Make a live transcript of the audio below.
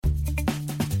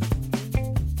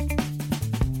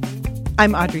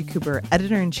I'm Audrey Cooper,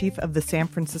 editor-in-chief of the San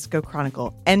Francisco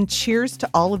Chronicle, and cheers to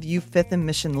all of you Fifth and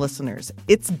Mission listeners.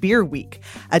 It's Beer Week,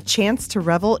 a chance to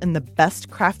revel in the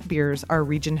best craft beers our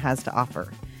region has to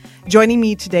offer. Joining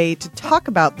me today to talk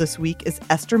about this week is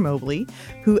Esther Mobley,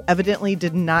 who evidently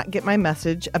did not get my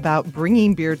message about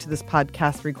bringing beer to this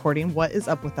podcast recording. What is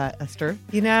up with that, Esther?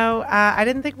 You know, I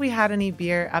didn't think we had any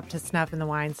beer up to snuff in the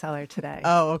wine cellar today.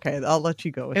 Oh, okay. I'll let you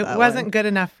go with that. It wasn't good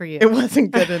enough for you. It wasn't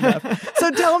good enough.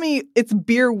 So tell me, it's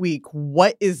Beer Week.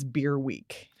 What is Beer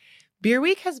Week? Beer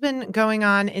Week has been going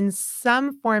on in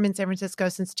some form in San Francisco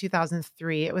since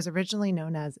 2003. It was originally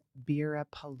known as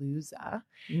Beerapalooza.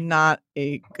 Not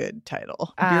a good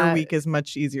title. Beer Week is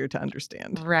much easier to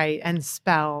understand. Right, and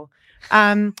spell.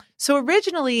 So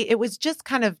originally, it was just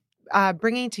kind of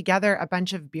bringing together a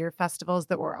bunch of beer festivals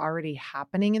that were already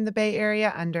happening in the Bay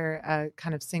Area under a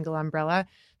kind of single umbrella.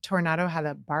 Tornado had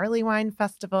a barley wine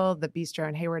festival. The Bistro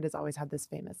in Hayward has always had this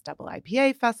famous double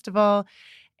IPA festival.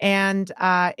 And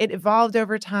it evolved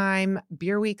over time.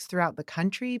 Beer weeks throughout the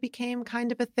country became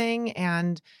kind of a thing.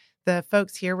 And the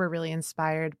folks here were really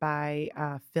inspired by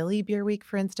Philly Beer Week,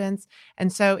 for instance.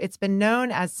 And so it's been known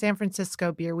as San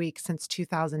Francisco Beer Week since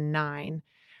 2009.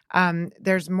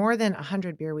 There's more than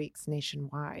 100 beer weeks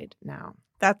nationwide now.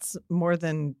 That's more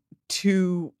than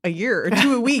two a year, or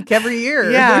two a week every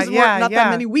year. There's not that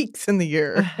many weeks in the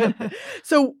year.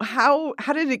 So how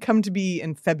did it come to be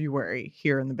in February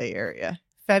here in the Bay Area?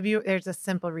 There's a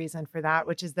simple reason for that,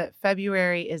 which is that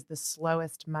February is the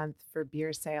slowest month for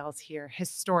beer sales here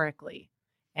historically.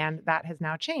 And that has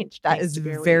now changed. That is a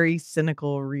very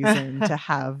cynical reason to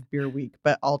have Beer Week,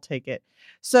 but I'll take it.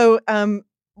 So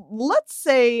let's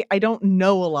say I don't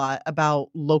know a lot about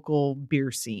local beer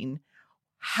scene.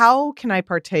 How can I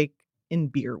partake in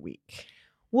Beer Week?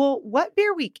 Well, what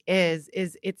Beer Week is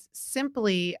it's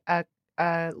simply a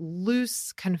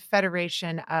loose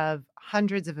confederation of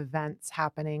hundreds of events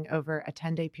happening over a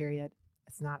 10-day period.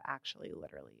 It's not actually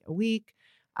literally a week,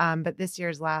 but this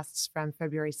year's lasts from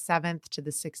February 7th to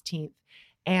the 16th.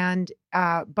 And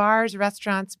bars,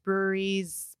 restaurants,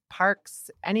 breweries, parks,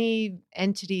 any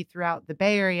entity throughout the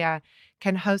Bay Area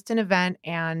can host an event,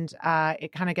 and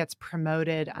it kind of gets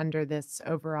promoted under this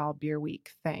overall Beer Week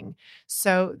thing.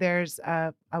 So there's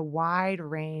a wide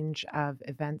range of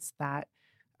events that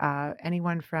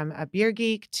anyone from a beer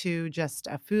geek to just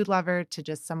a food lover to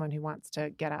just someone who wants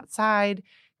to get outside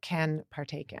can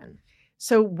partake in.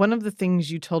 So one of the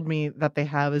things you told me that they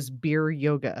have is beer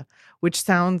yoga, which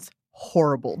sounds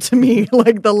horrible to me.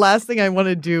 Like the last thing I want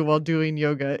to do while doing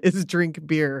yoga is drink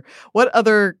beer. What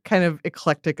other kind of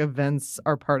eclectic events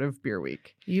are part of Beer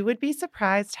Week? You would be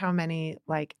surprised how many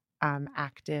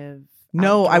active.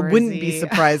 No, I wouldn't be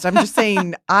surprised. I'm just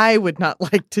saying I would not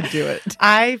like to do it.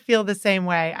 I feel the same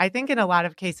way. I think in a lot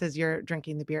of cases, you're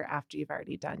drinking the beer after you've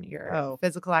already done your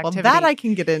physical activity. Well, that I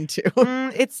can get into.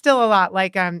 It's still a lot.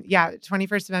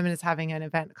 21st Amendment is having an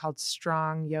event called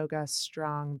Strong Yoga,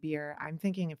 Strong Beer. I'm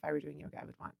thinking if I were doing yoga, I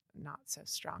would want not so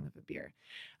strong of a beer.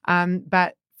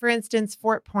 But for instance,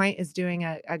 Fort Point is doing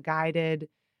a guided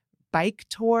bike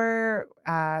tour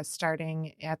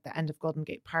starting at the end of Golden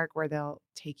Gate Park, where they'll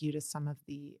take you to some of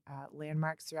the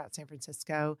landmarks throughout San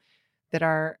Francisco that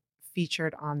are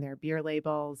featured on their beer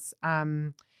labels.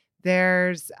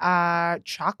 There's a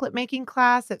chocolate making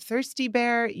class at Thirsty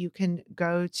Bear. You can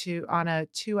go to on a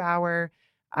 2-hour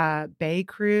bay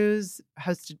cruise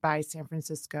hosted by San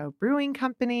Francisco Brewing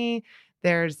Company.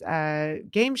 There's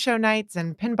game show nights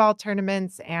and pinball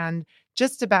tournaments and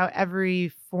just about every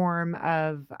form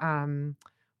of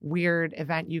weird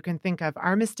event you can think of.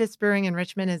 Armistice Brewing in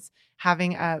Richmond is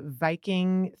having a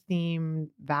Viking-themed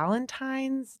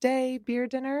Valentine's Day beer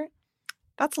dinner.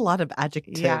 That's a lot of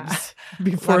adjectives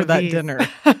before that dinner.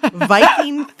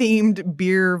 Viking-themed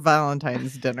beer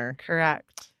Valentine's dinner.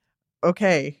 Correct.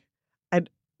 Okay.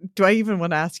 Do I even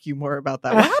want to ask you more about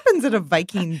that? What happens at a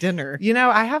Viking dinner? You know,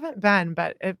 I haven't been,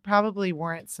 but it probably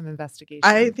warrants some investigation.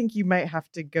 I think you might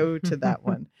have to go to that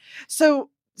one. So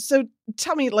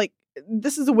tell me,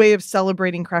 this is a way of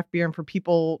celebrating craft beer and for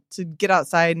people to get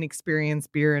outside and experience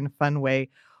beer in a fun way.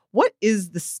 What is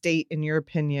the state, in your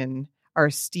opinion, our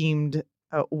esteemed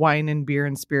wine and beer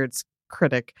and spirits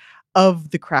critic, of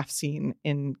the craft scene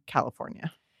in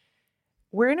California?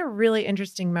 We're in a really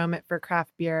interesting moment for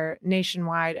craft beer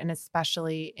nationwide and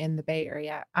especially in the Bay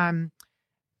Area.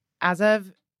 As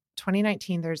of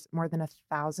 2019, there's more than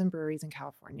 1,000 breweries in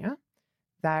California.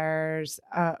 There's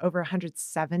over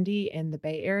 170 in the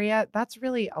Bay Area. That's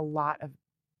really a lot of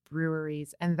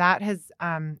breweries, and that has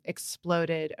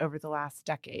exploded over the last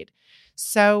decade.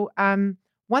 So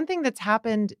one thing that's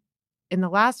happened in the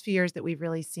last few years that we've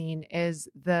really seen is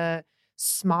the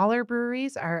Smaller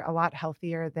breweries are a lot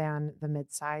healthier than the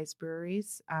mid-sized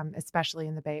breweries, especially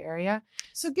in the Bay Area.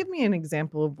 So give me an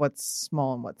example of what's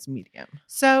small and what's medium.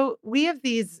 So we have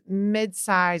these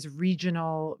mid-size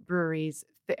regional breweries,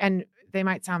 and they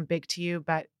might sound big to you,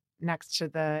 but next to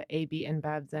the AB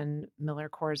InBevs and Miller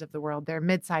Coors of the world, they're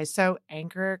mid-size. So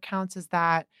Anchor counts as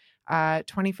that.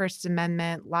 21st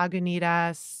Amendment,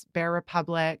 Lagunitas, Bear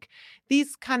Republic,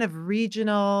 these kind of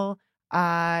regional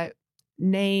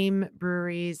name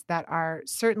breweries that are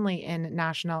certainly in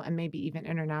national and maybe even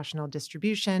international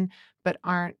distribution, but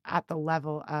aren't at the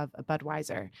level of a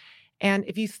Budweiser. And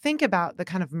if you think about the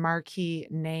kind of marquee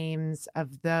names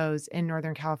of those in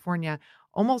Northern California,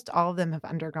 almost all of them have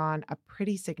undergone a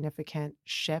pretty significant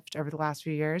shift over the last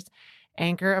few years.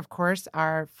 Anchor, of course,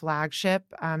 our flagship,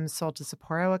 sold to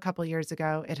Sapporo a couple years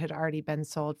ago. It had already been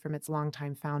sold from its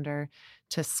longtime founder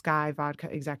to Sky Vodka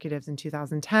executives in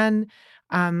 2010.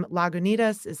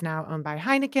 Lagunitas is now owned by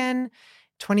Heineken.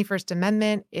 21st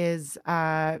Amendment is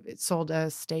it sold a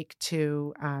stake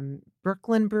to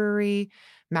Brooklyn Brewery.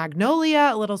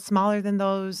 Magnolia, a little smaller than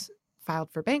those,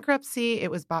 filed for bankruptcy.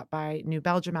 It was bought by New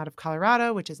Belgium out of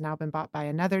Colorado, which has now been bought by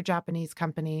another Japanese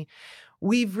company.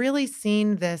 We've really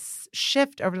seen this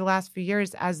shift over the last few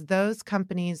years as those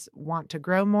companies want to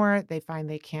grow more. They find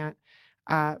they can't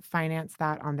finance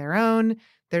that on their own.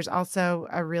 There's also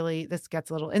this gets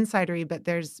a little insidery, but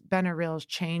there's been a real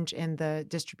change in the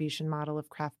distribution model of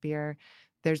craft beer.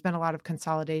 There's been a lot of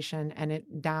consolidation, and it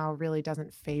now really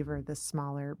doesn't favor the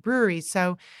smaller breweries.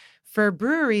 So for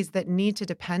breweries that need to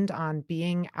depend on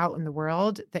being out in the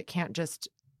world, that can't just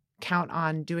count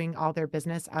on doing all their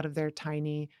business out of their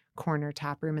tiny corner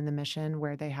tap room in the Mission,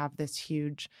 where they have this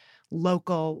huge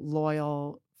local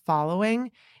loyal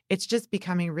following, it's just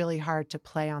becoming really hard to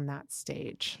play on that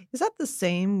stage. Is that the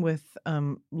same with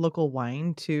local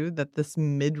wine too, that this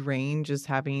mid-range is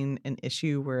having an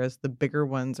issue, whereas the bigger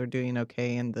ones are doing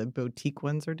okay and the boutique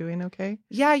ones are doing okay?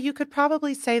 Yeah, you could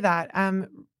probably say that.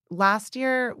 Last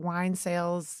year, wine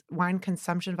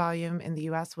consumption volume in the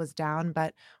U.S. was down,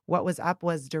 but what was up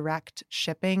was direct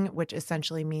shipping, which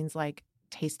essentially means like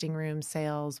tasting room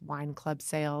sales, wine club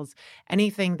sales,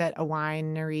 anything that a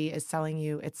winery is selling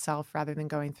you itself rather than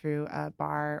going through a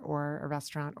bar or a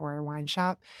restaurant or a wine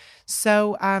shop.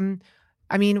 So,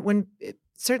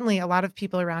 certainly a lot of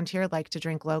people around here like to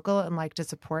drink local and like to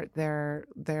support their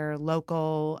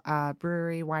local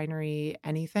brewery, winery,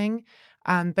 anything.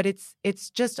 But it's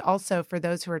just also for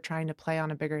those who are trying to play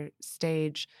on a bigger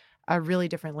stage, a really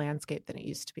different landscape than it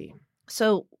used to be.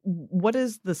 So what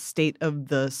is the state of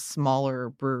the smaller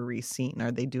brewery scene?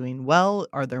 Are they doing well?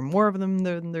 Are there more of them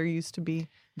than there used to be?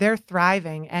 They're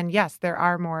thriving. And yes,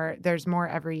 there's more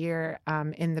every year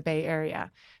in the Bay Area.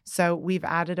 So we've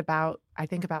added about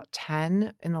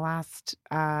 10 in the last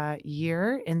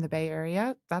year in the Bay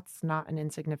Area. That's not an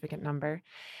insignificant number.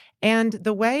 And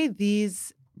the way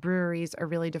these breweries are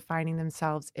really defining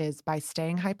themselves is by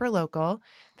staying hyperlocal.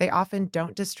 They often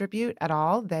don't distribute at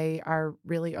all. They are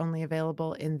really only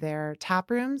available in their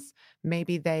tap rooms.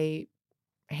 Maybe they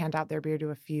hand out their beer to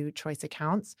a few choice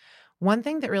accounts. One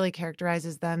thing that really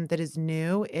characterizes them that is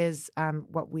new is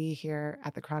what we here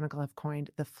at the Chronicle have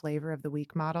coined the flavor of the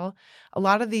week model. A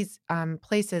lot of these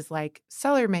places like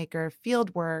Cellar Maker,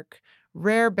 Fieldwork,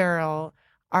 Rare Barrel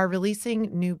are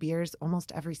releasing new beers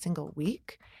almost every single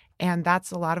week. And that's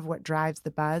a lot of what drives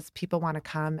the buzz. People want to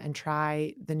come and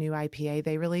try the new IPA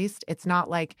they released. It's not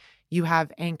like you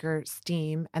have Anchor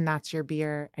Steam and that's your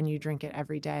beer and you drink it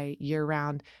every day, year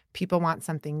round. People want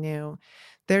something new.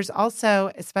 There's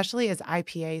also, especially as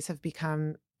IPAs have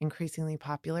become increasingly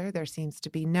popular, there seems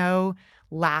to be no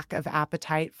lack of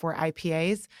appetite for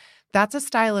IPAs. That's a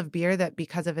style of beer that,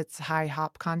 because of its high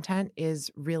hop content, is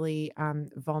really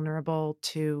vulnerable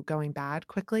to going bad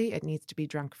quickly. It needs to be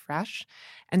drunk fresh.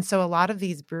 And so a lot of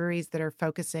these breweries that are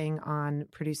focusing on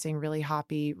producing really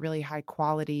hoppy, really high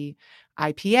quality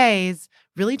IPAs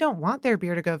really don't want their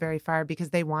beer to go very far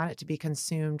because they want it to be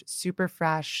consumed super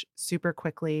fresh, super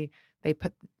quickly. They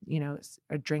put,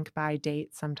 a drink by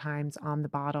date sometimes on the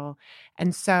bottle.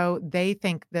 And so they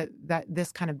think that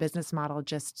this kind of business model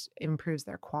just improves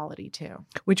their quality too.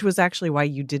 Which was actually why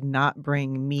you did not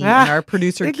bring me and our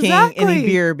producer King any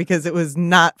beer, because it was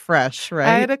not fresh, right?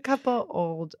 I had a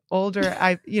couple older,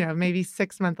 maybe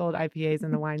 6-month-old IPAs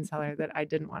in the wine cellar that I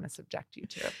didn't want to subject you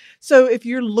to. So if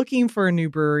you're looking for a new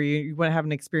brewery, you want to have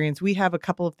an experience, we have a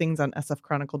couple of things on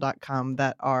sfchronicle.com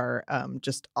that are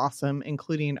just awesome,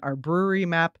 including our brewery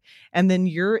map. And then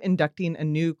you're inducting a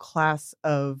new class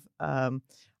of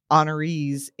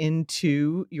honorees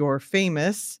into your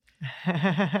famous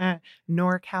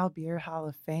NorCal Beer Hall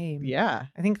of Fame. Yeah.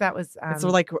 I think that was It's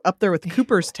like up there with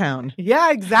Cooperstown.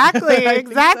 Yeah, exactly.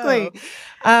 Exactly.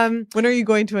 So. When are you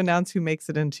going to announce who makes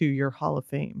it into your Hall of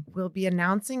Fame? We'll be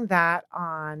announcing that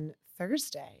on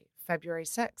Thursday, February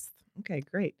 6th. Okay,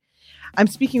 great. I'm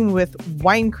speaking with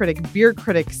wine critic, beer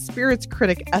critic, spirits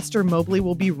critic Esther Mobley.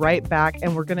 We'll be right back,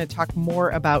 and we're going to talk more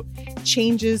about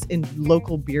changes in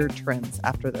local beer trends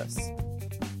after this.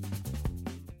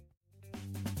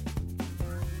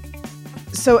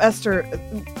 So, Esther,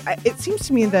 it seems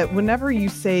to me that whenever you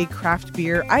say craft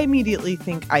beer, I immediately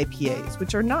think IPAs,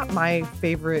 which are not my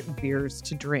favorite beers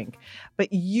to drink.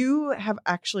 But you have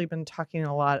actually been talking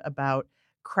a lot about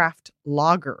craft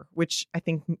lager, which I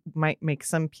think might make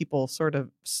some people sort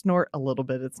of snort a little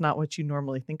bit. It's not what you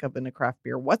normally think of in a craft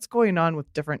beer. What's going on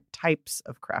with different types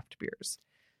of craft beers?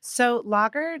 So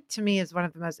lager, to me, is one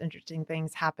of the most interesting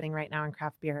things happening right now in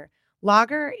craft beer.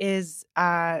 Lager is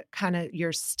kind of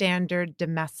your standard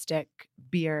domestic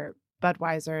beer.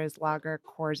 Budweiser is lager,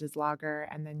 Coors is lager,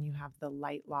 and then you have the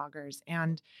light lagers.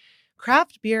 And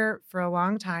craft beer, for a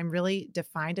long time, really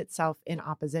defined itself in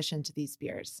opposition to these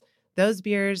beers. Those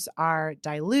beers are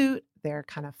dilute, they're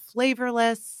kind of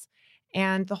flavorless,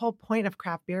 and the whole point of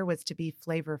craft beer was to be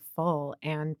flavorful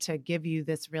and to give you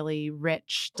this really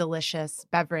rich, delicious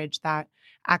beverage that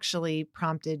actually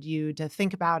prompted you to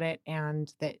think about it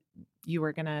and that you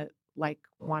were going to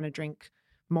want to drink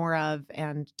more of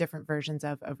and different versions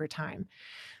of over time.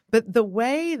 But the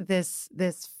way this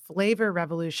flavor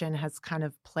revolution has kind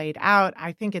of played out,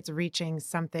 I think it's reaching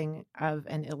something of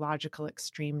an illogical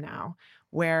extreme now,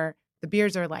 where the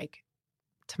beers are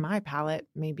to my palate,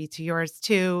 maybe to yours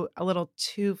too, a little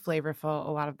too flavorful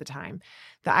a lot of the time.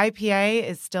 The IPA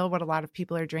is still what a lot of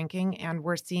people are drinking, and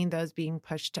we're seeing those being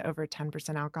pushed to over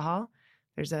 10% alcohol.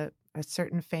 There's a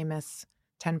certain famous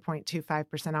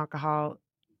 10.25% alcohol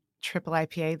triple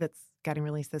IPA that's getting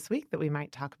released this week that we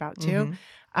might talk about too.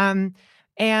 Mm-hmm.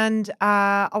 And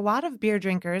a lot of beer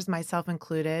drinkers, myself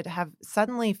included, have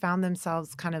suddenly found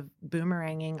themselves kind of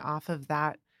boomeranging off of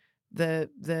that,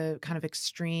 the kind of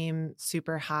extreme,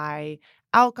 super high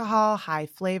alcohol, high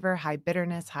flavor, high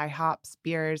bitterness, high hops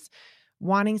beers,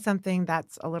 wanting something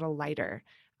that's a little lighter.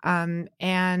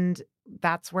 And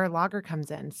that's where lager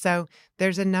comes in. So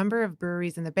there's a number of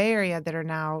breweries in the Bay Area that are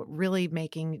now really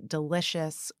making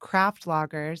delicious craft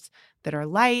lagers that are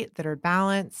light, that are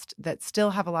balanced, that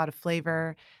still have a lot of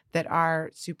flavor, that are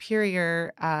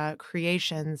superior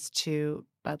creations to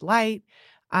Bud Light,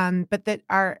 but that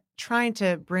are trying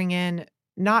to bring in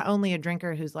not only a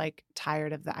drinker who's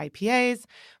tired of the IPAs,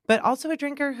 but also a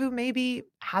drinker who maybe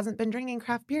hasn't been drinking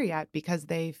craft beer yet because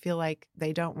they feel like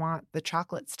they don't want the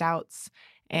chocolate stouts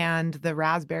and the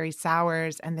raspberry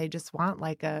sours, and they just want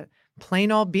a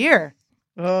plain old beer.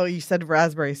 Oh, you said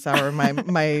raspberry sour.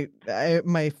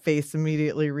 My face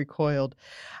immediately recoiled.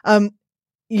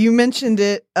 You mentioned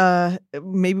it.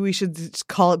 Maybe we should just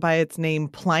call it by its name,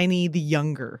 Pliny the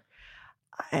Younger.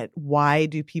 Why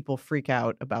do people freak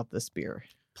out about this beer?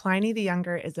 Pliny the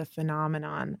Younger is a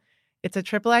phenomenon. It's a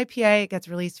triple IPA. It gets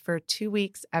released for 2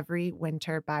 weeks every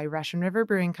winter by Russian River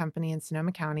Brewing Company in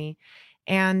Sonoma County.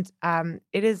 And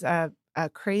it is a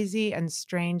crazy and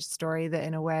strange story that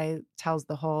in a way tells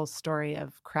the whole story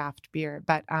of craft beer.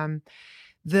 But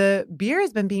the beer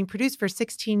has been being produced for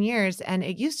 16 years, and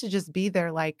it used to just be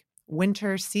their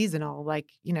winter seasonal,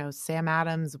 Sam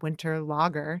Adams winter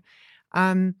lager.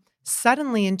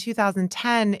 Suddenly in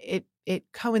 2010,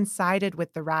 it coincided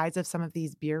with the rise of some of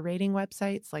these beer rating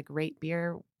websites like Rate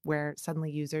Beer, where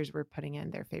suddenly users were putting in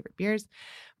their favorite beers.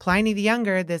 Pliny the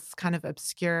Younger, this kind of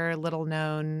obscure,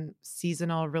 little-known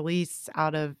seasonal release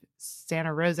out of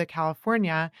Santa Rosa,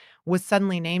 California, was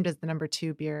suddenly named as the number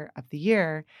 2 beer of the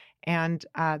year. And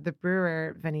the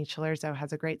brewer, Vinny Cilurzo,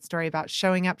 has a great story about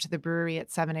showing up to the brewery at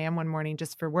 7 a.m. one morning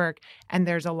just for work, and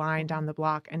there's a line down the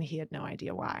block, and he had no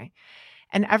idea why.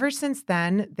 And ever since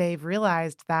then, they've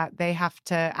realized that they have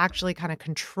to actually kind of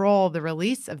control the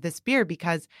release of this beer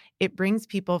because it brings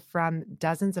people from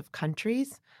dozens of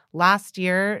countries. Last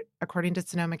year, according to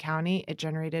Sonoma County, it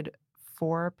generated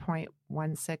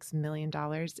 $4.16 million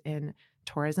in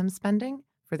tourism spending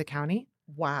for the county.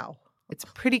 Wow. It's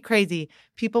pretty crazy.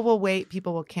 People will wait.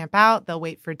 People will camp out. They'll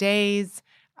wait for days.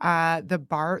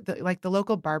 The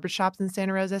local barbershops in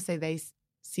Santa Rosa say they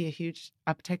see a huge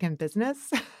uptick in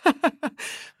business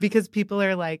because people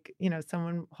are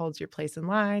someone holds your place in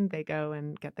line, they go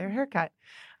and get their haircut.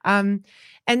 And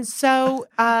so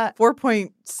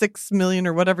 4.6 million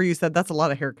or whatever you said, that's a lot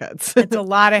of haircuts. It's a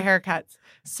lot of haircuts.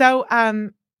 So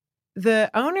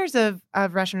the owners of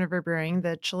Russian River Brewing,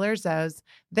 the Chalerzos,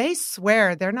 they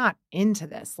swear they're not into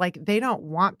this. Like, they don't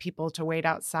want people to wait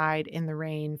outside in the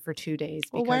rain for 2 days.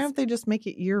 Well, why don't they just make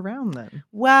it year-round then?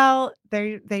 Well,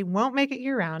 they won't make it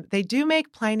year-round. They do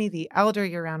make Pliny the Elder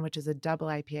year-round, which is a double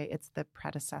IPA. It's the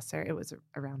predecessor. It was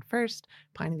around first.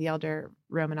 Pliny the Elder,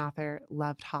 Roman author,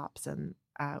 loved hops and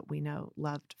we know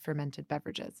loved fermented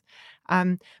beverages.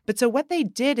 But so what they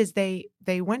did is they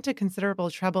went to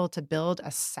considerable trouble to build a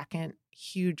second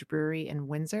huge brewery in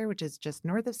Windsor, which is just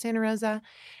north of Santa Rosa.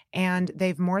 And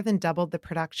they've more than doubled the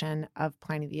production of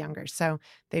Pliny the Younger. So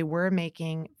they're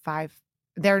making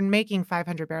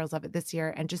 500 barrels of it this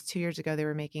year. And just 2 years ago, they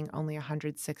were making only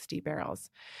 160 barrels.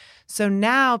 So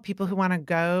now people who want to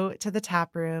go to the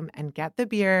tap room and get the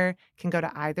beer can go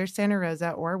to either Santa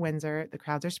Rosa or Windsor. The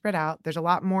crowds are spread out. There's a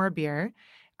lot more beer.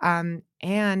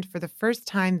 And for the first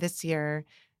time this year,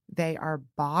 they are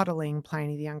bottling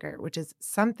Pliny the Younger, which is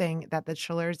something that the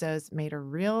Chalerzos made a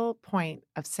real point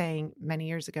of saying many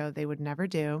years ago they would never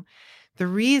do. The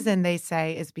reason they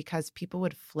say is because people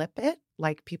would flip it,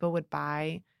 like people would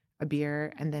buy a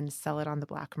beer and then sell it on the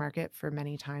black market for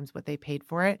many times what they paid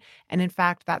for it. And in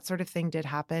fact, that sort of thing did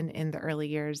happen in the early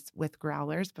years with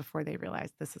growlers before they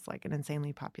realized this is like an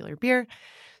insanely popular beer.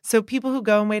 So people who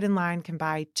go and wait in line can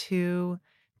buy 2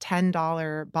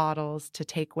 $10 bottles to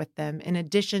take with them, in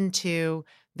addition to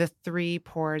the 3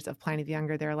 pours of Pliny the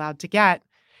Younger they're allowed to get.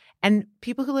 And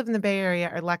people who live in the Bay Area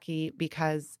are lucky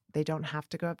because they don't have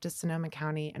to go up to Sonoma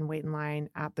County and wait in line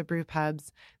at the brew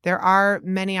pubs. There are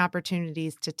many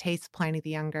opportunities to taste Pliny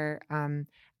the Younger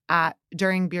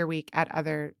during Beer Week at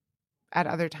other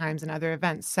times and other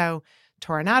events. So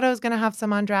Toronado is going to have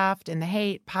some on draft in the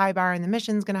Haight. Pie Bar in the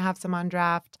Mission's going to have some on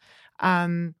draft.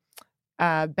 Ben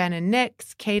and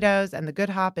Nick's, Cato's, and the Good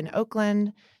Hop in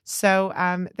Oakland. So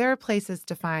there are places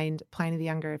to find Pliny the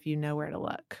Younger if you know where to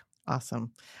look.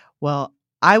 Awesome. Well,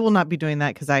 I will not be doing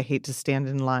that because I hate to stand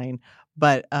in line.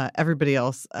 But everybody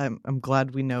else, I'm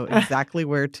glad we know exactly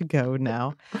where to go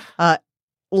now.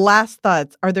 Last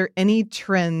thoughts. Are there any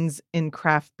trends in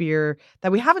craft beer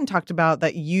that we haven't talked about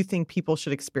that you think people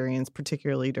should experience,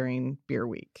 particularly during Beer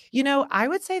Week? You know, I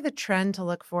would say the trend to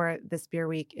look for this Beer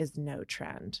Week is no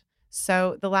trend.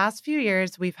 So the last few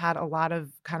years, we've had a lot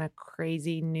of kind of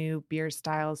crazy new beer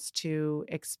styles to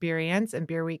experience. And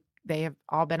Beer Week, they have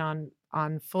all been on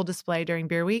full display during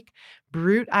Beer Week.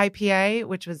 Brut IPA,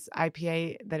 which was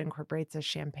IPA that incorporates a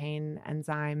champagne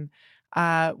enzyme,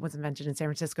 was invented in San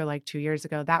Francisco like 2 years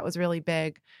ago. That was really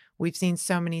big. We've seen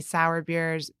so many sour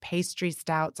beers. Pastry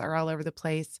stouts are all over the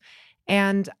place.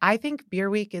 And I think Beer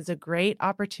Week is a great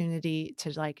opportunity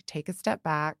to like take a step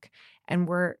back. And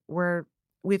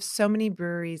we have so many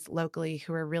breweries locally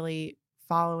who are really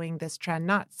following this trend,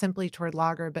 not simply toward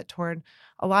lager, but toward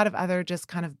a lot of other just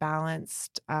kind of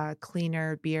balanced,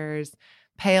 cleaner beers,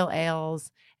 pale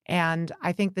ales. And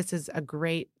I think this is a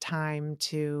great time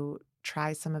to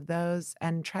try some of those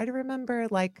and try to remember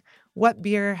like what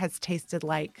beer has tasted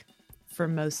like for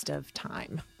most of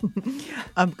time.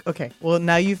 Okay. Well,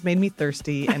 now you've made me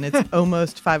thirsty and it's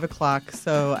almost 5:00.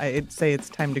 So I'd say it's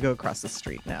time to go across the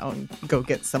street now and go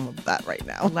get some of that right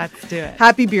now. Let's do it.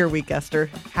 Happy Beer Week, Esther.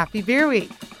 Happy Beer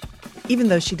Week. Even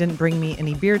though she didn't bring me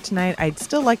any beer tonight, I'd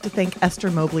still like to thank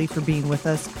Esther Mobley for being with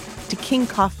us, to King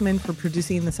Kaufman for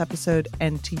producing this episode,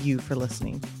 and to you for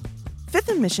listening. Fifth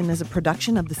and Mission is a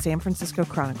production of the San Francisco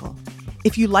Chronicle.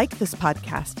 If you like this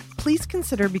podcast, please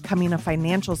consider becoming a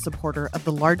financial supporter of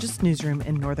the largest newsroom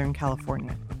in Northern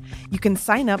California. You can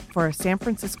sign up for a San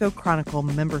Francisco Chronicle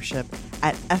membership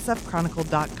at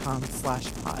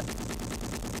sfchronicle.com/pod.